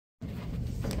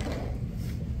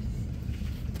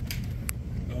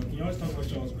you always talk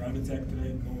about y'all's ground attack today,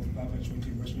 going with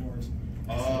 522 rushing yards?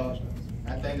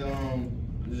 I think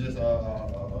it's just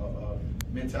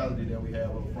mentality that we have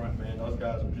up front, man. Those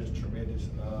guys are just tremendous.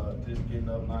 Just getting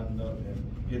up, lining up,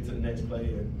 and getting to the next play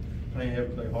and playing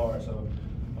every play hard. So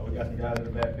we got some guys in the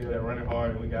backfield that are running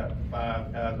hard, and we got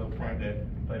 5 guys up front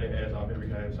that play their ass off every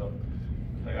game. So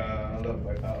I love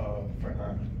front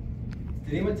line.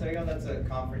 Did anyone tell y'all that's a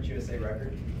Conference USA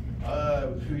record?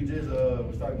 We just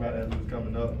was talking about it as it was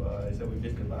coming up. They said we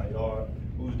missed it by a yard.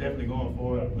 We was definitely going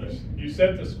for it. But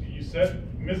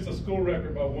Missed the school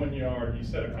record by 1 yard. You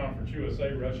set a Conference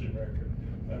USA rushing record.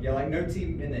 Yeah, like no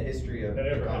team in the history of that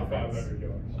ever the had conference. 500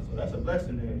 yards. So that's a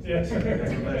blessing then. Yes.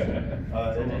 That's a blessing.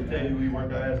 They just tell you we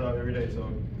work our ass off every day. So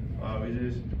we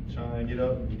just try and get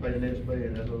up and play the next play,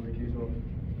 and that's what we keep doing.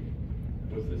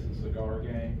 Was this a cigar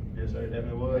game? Yes, sir. It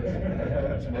definitely was.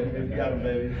 Smoking if you got them,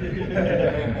 baby.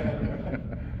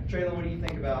 Traylon, what do you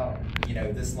think about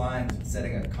this line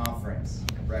setting a conference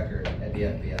record at the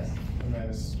FBS? Man,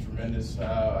 it's tremendous.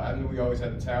 I knew we always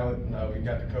had the talent. We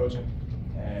got the coaching,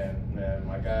 and man,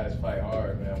 my guys fight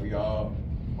hard. Man, we all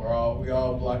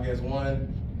block as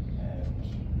one, and I'm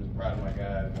just proud of my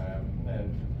guys, man.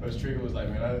 And Coach Trigger was like,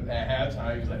 man, at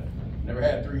halftime, he was like, never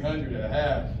had 300 at a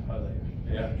half. I was like,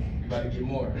 yeah, we about to get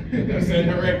more. We're setting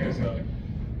the record, so.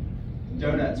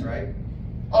 Donuts, right?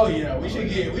 Oh yeah, we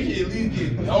should at least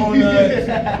get donuts.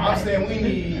 I'm saying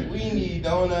we need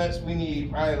donuts. We need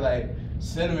probably like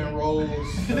cinnamon rolls,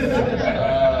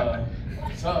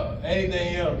 so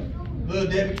anything else, little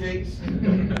Debbie cakes.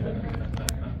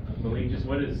 Malik, just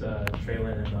what does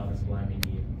Traylon and the offensive lineman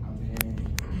need? I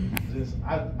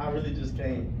mean, I really just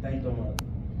can't thank them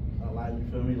a lot. You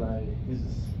feel me? Like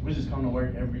we just come to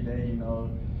work every day,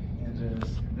 and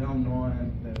just them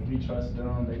knowing that we trust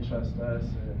them, they trust us.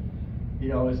 And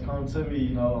he always comes to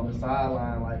me, on the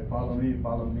sideline, like follow me,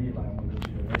 like I'm gonna get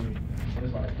you ready.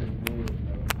 It's like pretty good,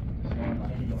 knowing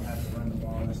like he gonna have to run the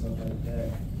ball and stuff like that.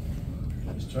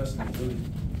 Just trust him, really.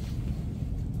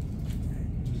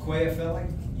 Quay, I felt like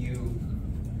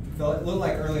it looked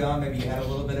like early on maybe you had a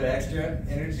little bit of extra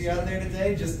energy out there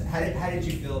today. Just how did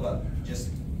you feel about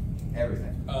just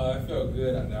everything? It felt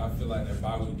good. I feel like that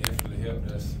bye week definitely helped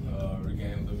us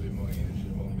regain a little bit more energy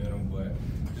and momentum. But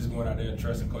just going out there and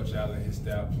trusting Coach Allen and his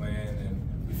staff plan,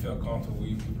 and we felt comfortable.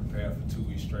 We prepared for 2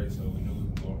 weeks straight, so we knew we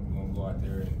were going to go out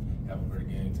there and have a great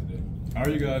game today. How are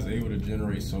you guys able to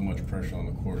generate so much pressure on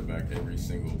the quarterback every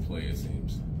single play, it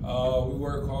seems? We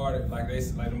work hard. Like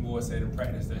them boys said in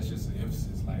practice, that's just an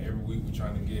emphasis. Like every week we're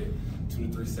trying to get 2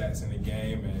 to 3 sacks in the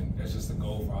game, and that's just a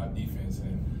goal for our defense.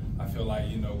 And I feel like,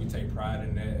 we take pride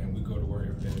in that, and we go to work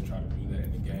every day to try to do that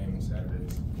in the game on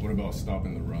Saturdays. What about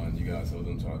stopping the run? You guys held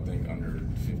them to, I think, under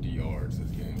 50 yards this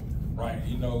game. Right.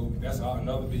 That's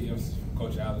another big emphasis from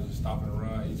Coach Allen, just stopping the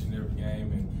run each and every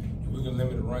game. And if we can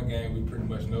limit the run game, we pretty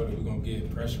much know that we're going to get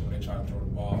pressure when they try to throw the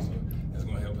ball. So that's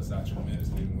going to help us out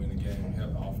tremendously to win the game and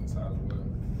help the offense out as well.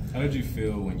 How did you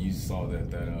feel when you saw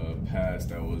that pass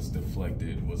that was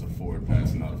deflected was a forward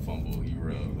pass and not a fumble? You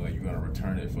were like, you're gonna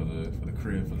return it for the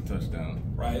crib for the touchdown.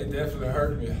 Right, it definitely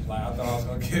hurt me. Like I thought I was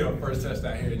gonna get our first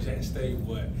touchdown here at Jax State,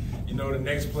 but the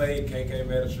next play, KK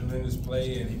made a tremendous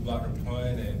play and he blocked a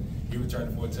punt and he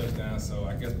returned it for a touchdown. So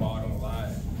I guess ball don't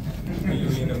lie. We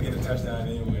end up getting a touchdown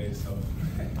anyway. So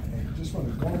just from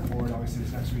the going forward, obviously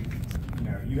this next week,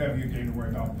 you have your game to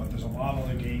worry about, but there's a lot of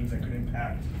other games that could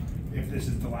impact if this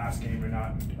is the last game or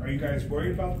not. Are you guys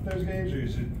worried about those games, or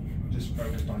is it just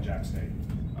focused on Jax State?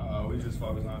 We just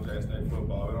focus on Jax State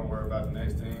football. We don't worry about the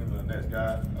next team or the next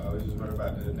guy. We just worry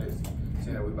about the next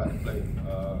team that we're about to play.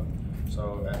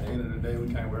 So at the end of the day,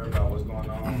 we can't worry about what's going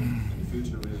on in the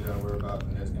future. We just got to worry about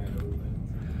the next game that we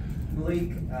play.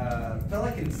 Malik, felt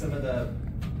like in some of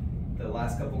the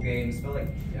last couple games, felt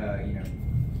like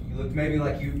you looked maybe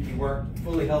like you weren't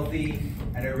fully healthy.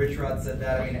 I know Rich Rod said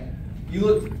that. I mean,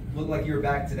 you look like you were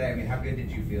back today. I mean, how good did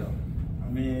you feel? I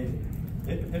mean,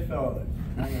 it felt,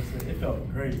 it felt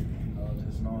great,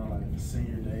 just knowing like the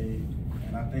senior day,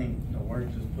 and I think the work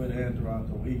just put in throughout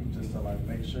the week just to like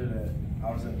make sure that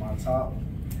I was at my top.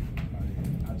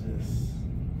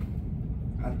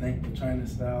 I thank the training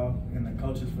staff and the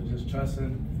coaches for just trusting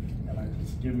and like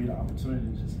just giving me the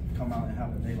opportunity to just come out and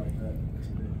have a day like that.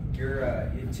 You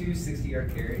had 2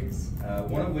 60-yard carries,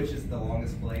 one of which is the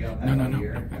longest play I've had all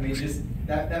year. I mean, just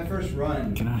that first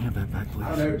run. Can I have that back, please?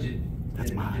 I don't know,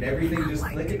 did everything just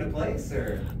click into place,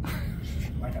 or?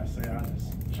 Like I said, I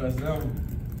just trust them.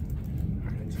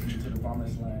 They took me to the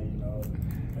promised land,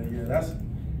 But yeah,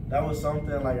 that was something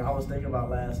like I was thinking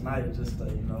about last night, just to,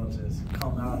 just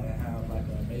come out and have like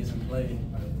an amazing play,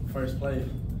 like first play.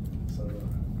 So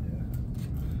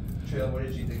yeah. Trail, what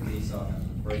did you think that you saw?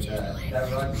 break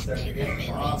that run to start the game?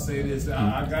 Well, I'll say this.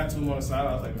 I got to him on the side.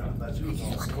 I was like, man, I thought you was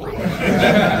going to score.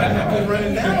 I was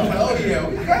running down. I was like, oh, yeah,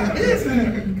 we got this.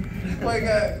 Like,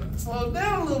 slowed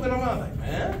down a little bit. I'm like,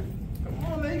 man, come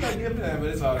on, man, you got to give him that. But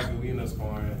it's all good. We ended up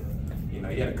scoring. You know,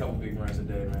 he had a couple big runs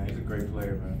today, man. He's a great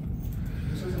player, man.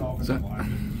 This is an offensive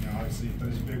lineman. You know, obviously, if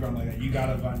there's a big run like that, you got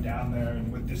to run down there.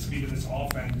 And with the speed of this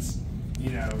offense, you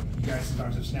know, you guys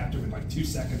sometimes have snapped it with like 2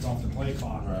 seconds off the play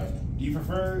clock. Right. Do you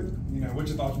prefer, you know, what's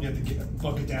your thoughts when you have to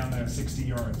book it down there 60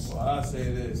 yards? Well, I'll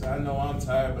say this. I know I'm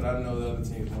tired, but I know the other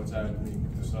team's more tired than me.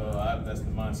 So that's the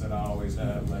mindset I always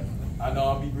have. Like, I know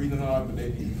I'll be breathing hard, but they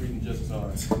be breathing just as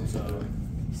hard. So,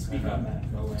 Speak on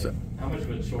that, though. Like, how much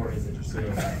of a chore is it to feel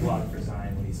that block for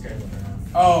Zion when he's scheduling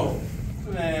around? Oh,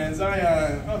 man,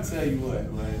 Zion, I'll tell you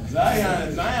what, man.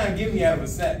 Zion get me out of a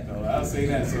sack, though. I'll say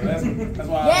that. So that's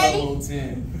why I love Old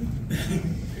 10.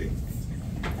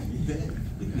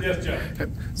 Yes, Jeff.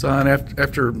 Zion,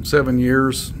 after 7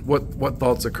 years, what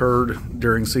thoughts occurred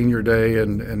during senior day,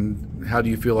 and how do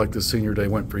you feel like this senior day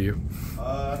went for you?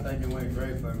 I think it went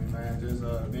great for me, man. Just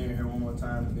being here one more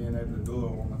time and being able to do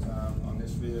it one more time on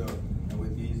this field and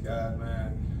with these guys,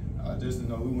 man. Just to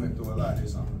know we went through a lot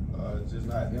this summer. Just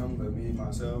not them, but me,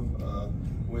 myself,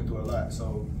 went through a lot.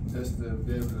 So just to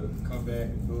be able to come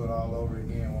back and do it all over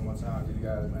again one more time with you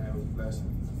guys, man, it was a blessing.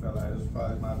 I felt like it was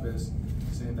probably my best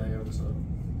senior day ever, so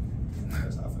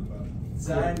that's how I feel about it.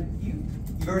 Zion,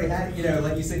 you've already had, you know,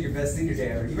 like you said, your best senior day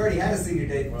ever. You've already had a senior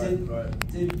day.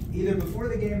 Right. Did either before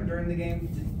the game or during the game,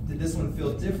 did this one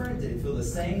feel different? Did it feel the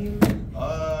same?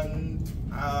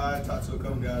 I talked to a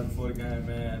couple guys before the game,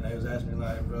 man. They was asking me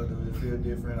like, bro, does it feel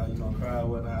different? Are you gonna cry or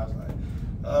whatnot? I was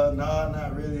like, nah,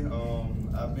 not really.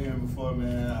 I've been here before,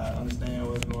 man. I understand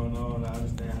what's going on. I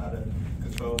understand how to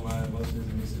control my emotions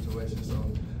in this situation. So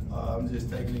I'm just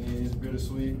taking it in. It's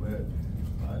bittersweet, but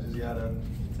I just gotta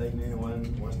take it in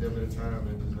one step at a time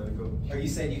and just let it go. Are you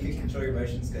saying you can control your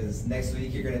emotions because next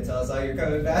week you're going to tell us how you're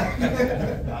coming back?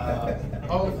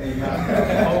 Hopefully not.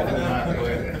 Hopefully not.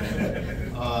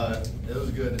 But it was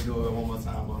good to do it one more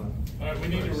time on it. All right, we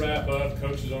need to wrap up.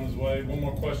 Coach is on his way. One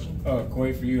more question.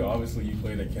 Quay, for you, obviously you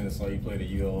played at Kennesaw, you played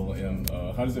at ULM.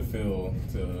 How does it feel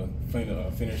to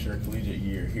finish your collegiate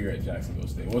year here at Jacksonville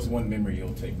State? What's one memory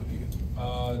you'll take with you?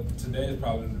 Today is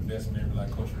probably the best memory, like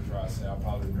Coach Richard said. I'll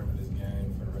probably remember this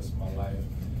game for the rest of my life.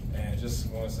 And just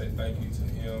want to say thank you to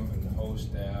him and the whole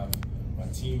staff, my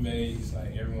teammates,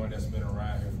 like everyone that's been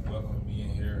around here for welcoming me in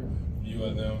here,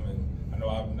 ULM. And I know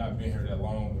I've not been here that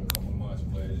long, but a couple months,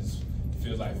 but it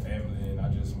feels like family, and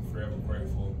I'm forever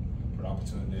grateful for the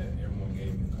opportunity that everyone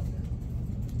gave me to come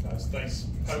here. Nice, thanks.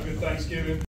 Have a good Thanksgiving.